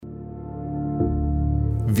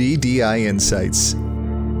VDI Insights.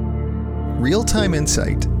 Real-time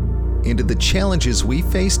insight into the challenges we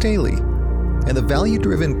face daily and the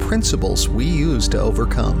value-driven principles we use to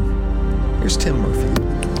overcome. Here's Tim Murphy.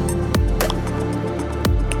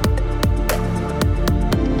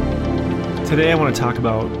 Today I want to talk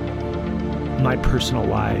about my personal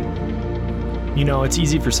why. You know, it's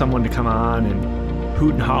easy for someone to come on and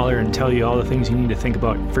hoot and holler and tell you all the things you need to think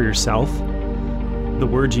about for yourself, the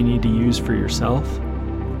words you need to use for yourself,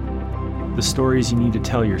 the stories you need to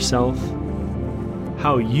tell yourself,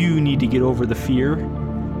 how you need to get over the fear,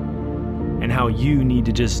 and how you need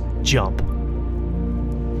to just jump.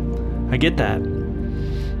 I get that.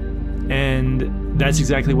 And that's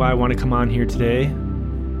exactly why I want to come on here today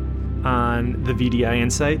on the VDI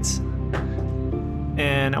Insights.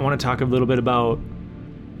 And I want to talk a little bit about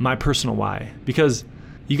my personal why, because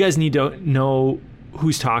you guys need to know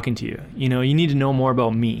who's talking to you. You know, you need to know more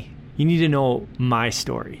about me. You need to know my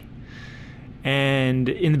story. And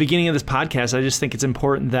in the beginning of this podcast, I just think it's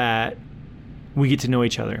important that we get to know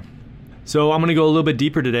each other. So I'm going to go a little bit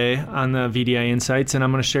deeper today on the VDI Insights, and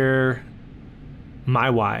I'm going to share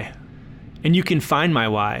my why. And you can find my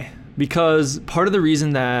why, because part of the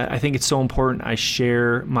reason that I think it's so important I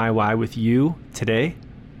share my why with you today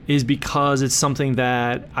is because it's something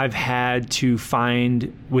that I've had to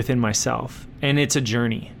find within myself, and it's a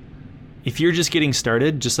journey. If you're just getting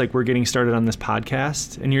started, just like we're getting started on this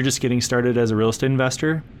podcast, and you're just getting started as a real estate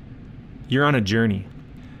investor, you're on a journey.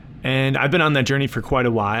 And I've been on that journey for quite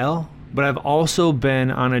a while, but I've also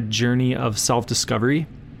been on a journey of self-discovery,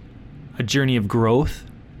 a journey of growth,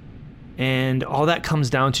 and all that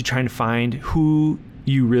comes down to trying to find who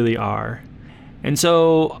you really are. And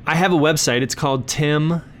so I have a website. It's called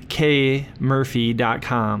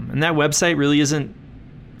timkmurphy.com. And that website really isn't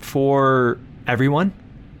for everyone.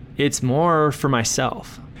 It's more for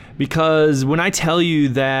myself. Because when I tell you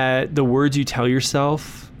that the words you tell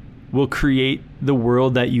yourself will create the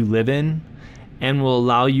world that you live in and will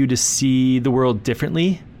allow you to see the world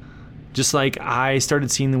differently, just like I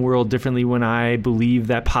started seeing the world differently when I believe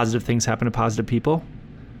that positive things happen to positive people.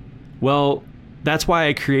 Well, that's why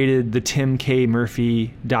I created the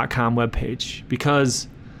timkmurphy.com webpage, because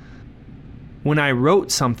when I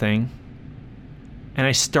wrote something and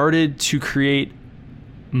I started to create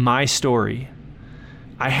my story,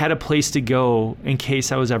 I had a place to go in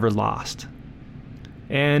case I was ever lost.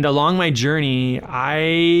 And along my journey,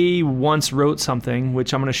 I once wrote something,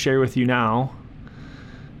 which I'm going to share with you now,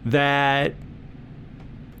 that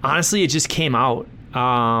honestly, it just came out.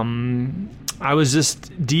 I was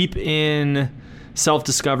just deep in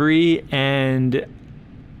self-discovery, and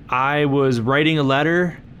I was writing a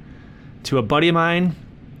letter to a buddy of mine,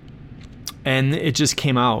 and it just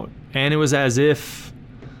came out. And it was as if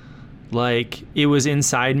like it was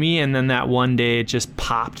inside me, and then that one day it just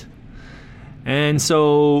popped. And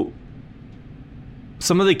so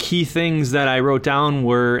some of the key things that I wrote down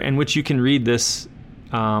were, and which you can read this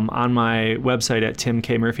on my website at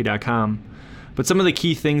timkmurphy.com. But some of the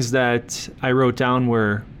key things that I wrote down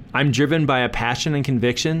were, I'm driven by a passion and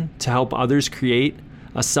conviction to help others create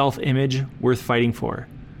a self-image worth fighting for.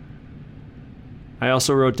 I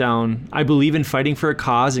also wrote down, I believe in fighting for a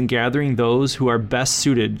cause and gathering those who are best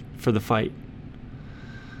suited for the fight.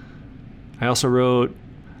 I also wrote,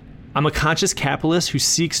 I'm a conscious capitalist who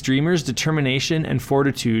seeks dreamers, determination, and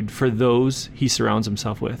fortitude for those he surrounds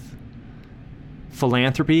himself with.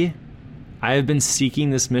 Philanthropy, I have been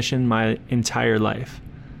seeking this mission my entire life.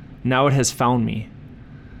 Now it has found me.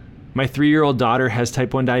 My 3-year-old daughter has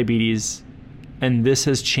type 1 diabetes, and this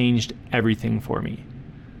has changed everything for me.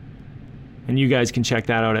 And you guys can check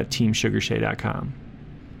that out at teamsugarshay.com.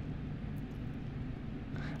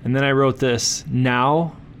 And then I wrote this,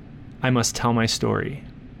 now I must tell my story.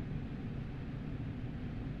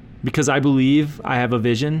 Because I believe I have a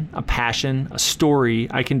vision, a passion, a story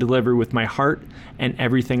I can deliver with my heart and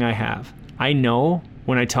everything I have. I know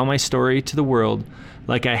when I tell my story to the world,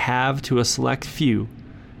 like I have to a select few,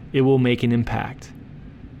 it will make an impact.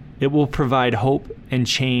 It will provide hope and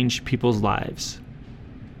change people's lives.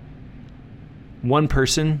 One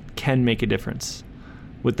person can make a difference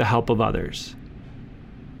with the help of others.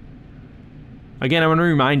 Again, I want to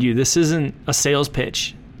remind you, this isn't a sales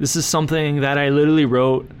pitch. This is something that I literally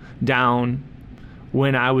wrote down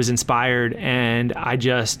when I was inspired, and I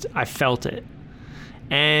felt it.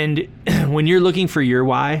 And when you're looking for your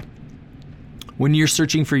why, when you're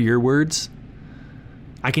searching for your words,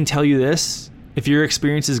 I can tell you this, if your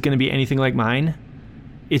experience is going to be anything like mine,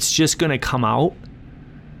 it's just going to come out.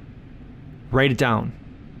 Write it down.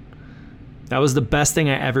 That was the best thing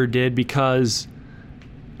I ever did, because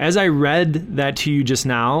As I read that to you just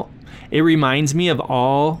now, it reminds me of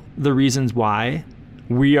all the reasons why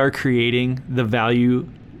we are creating the Value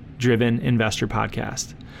Driven Investor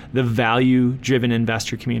Podcast, the Value Driven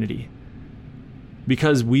Investor community.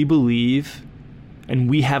 Because we believe and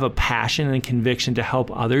we have a passion and conviction to help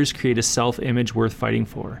others create a self-image worth fighting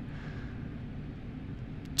for,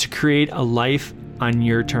 to create a life on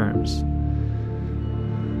your terms.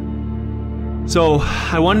 So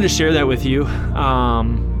I wanted to share that with you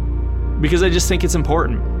because I just think it's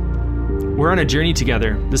important. We're on a journey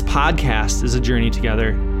together. This podcast is a journey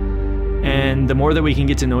together. And the more that we can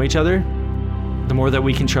get to know each other, the more that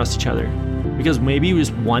we can trust each other. Because maybe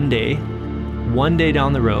just one day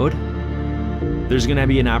down the road, there's going to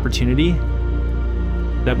be an opportunity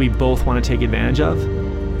that we both want to take advantage of.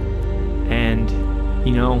 And,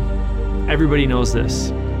 everybody knows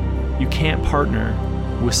this. You can't partner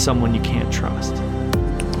with someone you can't trust.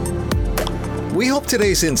 We hope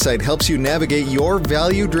today's insight helps you navigate your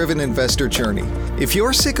value-driven investor journey. If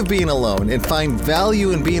you're sick of being alone and find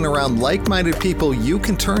value in being around like-minded people you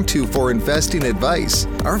can turn to for investing advice,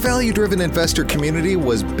 our value-driven investor community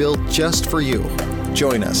was built just for you.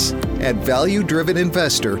 Join us at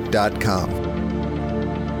valuedriveninvestor.com.